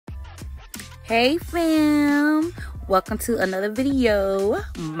Hey fam, welcome to another video.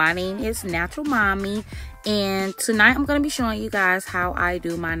 My name is Natural Mommy, and tonight I'm going to be showing you guys how I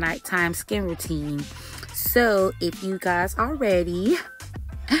do my nighttime skin routine. So if you guys are ready,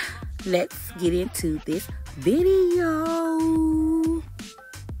 let's get into this video.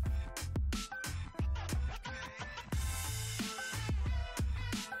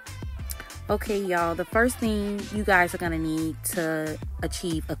 Okay, y'all, the first thing you guys are going to need to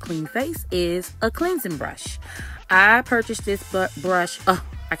achieve a clean face is a cleansing brush. I purchased this brush.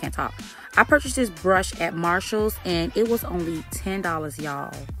 I can't talk. I purchased this brush at Marshall's and it was only $10,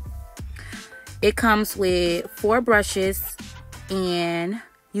 y'all. It comes with 4 brushes and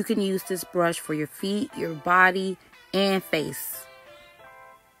you can use this brush for your feet, your body, and face.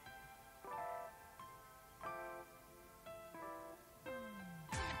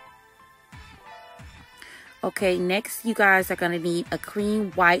 Okay, next you guys are going to need a clean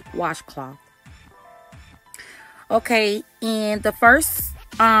white washcloth. Okay, and the first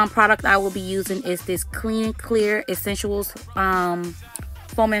product I will be using is this Clean & Clear Essentials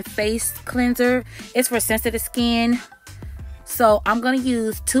Foaming Face Cleanser. It's for sensitive skin. So I'm going to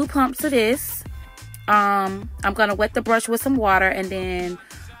use 2 pumps of this. I'm going to wet the brush with some water and then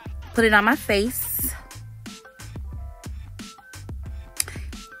put it on my face.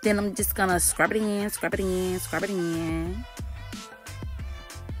 Then I'm just gonna scrub it in, scrub it in, scrub it in.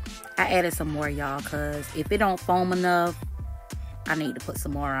 I added some more, y'all, because if it don't foam enough, I need to put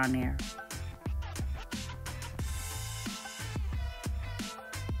some more on there.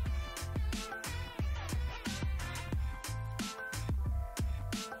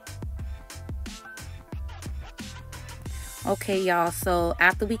 Okay, y'all, so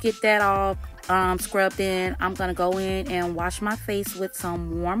after we get that all scrubbed in, I'm gonna go in and wash my face with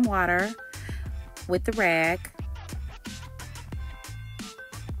some warm water with the rag.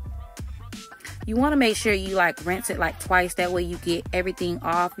 You want to make sure you rinse it twice, that way you get everything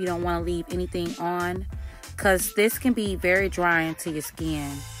off. You don't want to leave anything on because this can be very drying to your skin.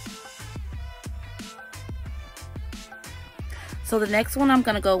 So the next one I'm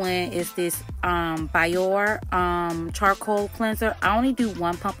gonna go in is this Biore charcoal cleanser. I only do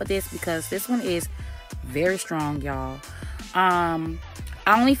 1 pump of this because this one is very strong, y'all. I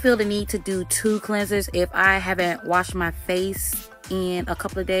only feel the need to do 2 cleansers if I haven't washed my face in a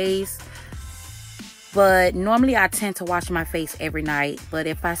couple of days. But normally I tend to wash my face every night. But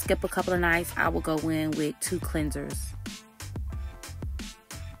if I skip a couple of nights, I will go in with 2 cleansers.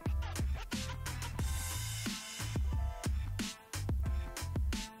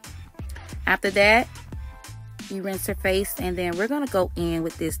 After that, you rinse your face, and then we're going to go in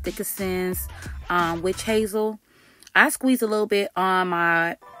with this Dickinson's Witch Hazel. I squeeze a little bit on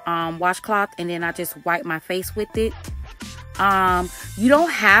my washcloth, and then I just wipe my face with it. You don't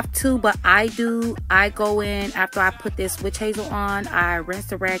have to, but I do. I go in after I put this Witch Hazel on. I rinse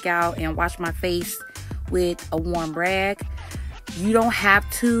the rag out and wash my face with a warm rag. You don't have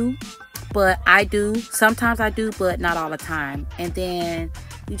to, but I do. Sometimes I do, but not all the time. And then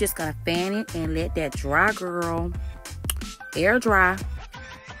you just gotta fan it and let that dry, girl. Air dry.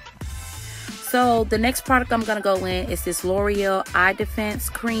 So the next product I'm gonna go in is this L'Oreal Eye Defense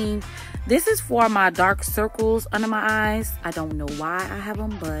Cream. This is for my dark circles under my eyes. I don't know why I have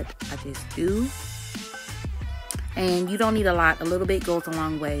them, but I just do. And you don't need a lot. A little bit goes a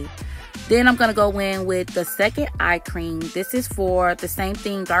long way. Then I'm gonna go in with the second eye cream. This is for the same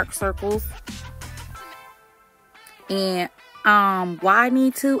thing, dark circles. And why I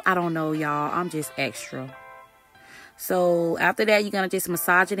need to, I don't know, y'all. I'm just extra. So after that, you're gonna just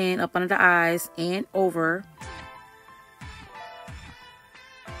massage it in up under the eyes and over.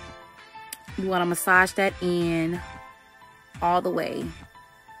 You want to massage that in all the way.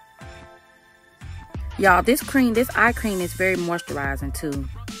 Y'all, this eye cream is very moisturizing too.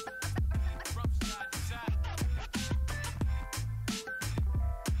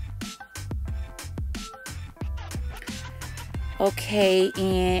 Okay,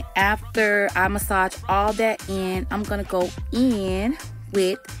 and after I massage all that in, I'm gonna go in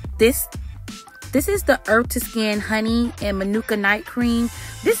with this. This is the Earth to Skin Honey and Manuka Night Cream.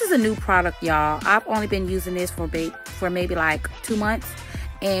 This is a new product, y'all. I've only been using this for maybe 2 months,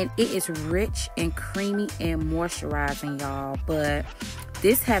 and it is rich and creamy and moisturizing, y'all. But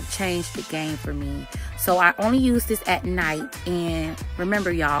this have changed the game for me. So I only use this at night, and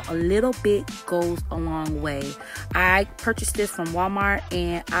remember, y'all, a little bit goes a long way. I purchased this from Walmart,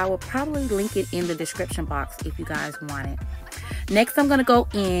 and I will probably link it in the description box if you guys want it. Next, I'm gonna go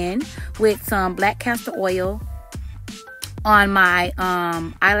in with some black castor oil on my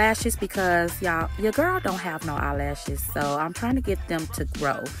eyelashes, because y'all, your girl don't have no eyelashes, so I'm trying to get them to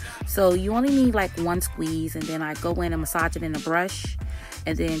grow. So you only need like one squeeze, and then I go in and massage it in a brush,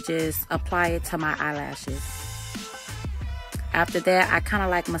 and then just apply it to my eyelashes. After that, I kind of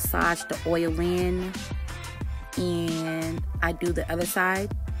like massage the oil in, and I do the other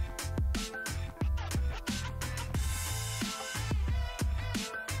side.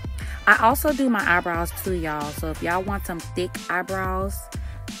 I also do my eyebrows too, y'all. So if y'all want some thick eyebrows,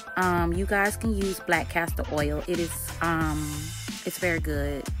 you guys can use black castor oil. It is it's very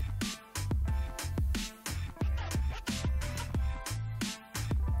good.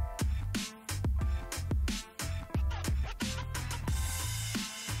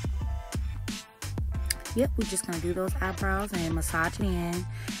 Yep, we're just gonna do those eyebrows and massage it in.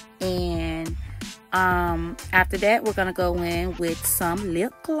 And after that, we're gonna go in with some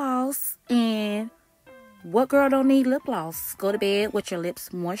lip gloss. And what girl don't need lip gloss? Go to bed with your lips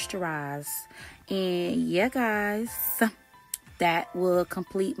moisturized. And yeah, guys, that will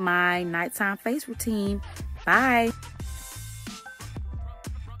complete my nighttime face routine. Bye.